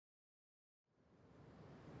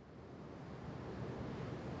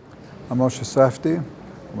I'm Moshe Safdie.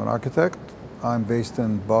 I'm an architect. I'm based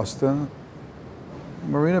in Boston.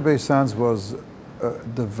 Marina Bay Sands was a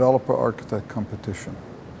developer architect competition.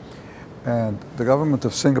 And the government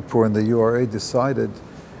of Singapore and the URA decided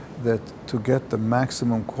that to get the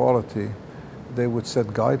maximum quality, they would set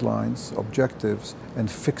guidelines, objectives,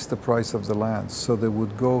 and fix the price of the land. So they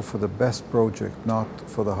would go for the best project, not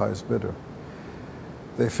for the highest bidder.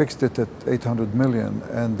 They fixed it at 800 million,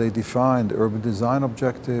 and they defined urban design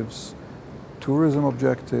objectives, tourism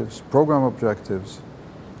objectives, program objectives.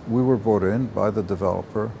 We were brought in by the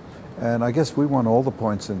developer, and I guess we won all the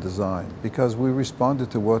points in design because we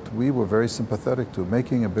responded to what we were very sympathetic to,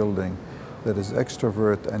 making a building that is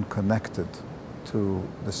extrovert and connected to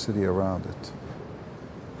the city around it.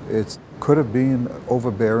 It could have been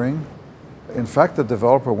overbearing. In fact, the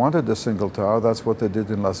developer wanted a single tower. That's what they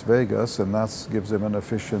did in Las Vegas, and that gives them an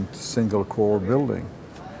efficient single core building.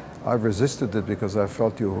 I resisted it because I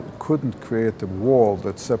felt you couldn't create a wall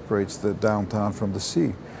that separates the downtown from the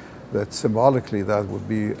sea. That symbolically that would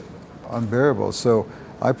be unbearable. So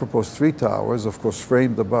I proposed 3 towers, of course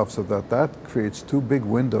framed above, so that creates 2 big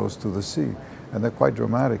windows to the sea. And they're quite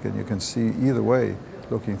dramatic, and you can see either way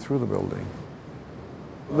looking through the building.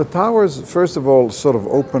 The towers, first of all, sort of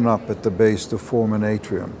open up at the base to form an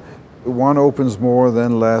atrium. One opens more,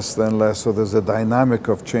 then less, so there's a dynamic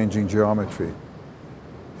of changing geometry.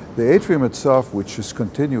 The atrium itself, which is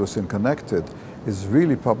continuous and connected, is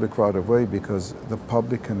really public right-of-way because the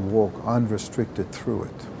public can walk unrestricted through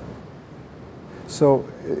it. So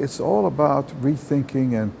it's all about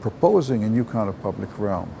rethinking and proposing a new kind of public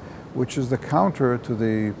realm, which is the counter to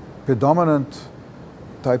the predominant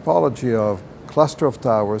typology of cluster of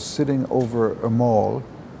towers sitting over a mall,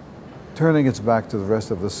 turning its back to the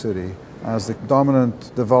rest of the city as the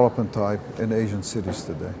dominant development type in Asian cities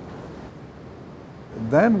today.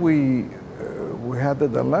 Then we had the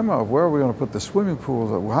dilemma of where are we going to put the swimming pools?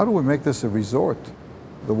 How do we make this a resort?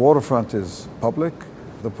 The waterfront is public,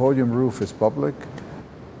 the podium roof is public,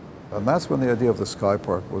 and that's when the idea of the Sky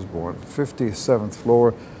Park was born. 57th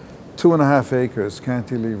floor, 2.5 acres,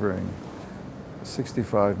 cantilevering,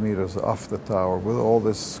 65 meters off the tower with all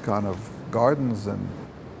this kind of gardens, and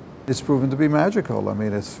it's proven to be magical. I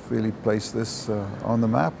mean, it's really placed this on the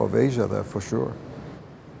map of Asia there for sure.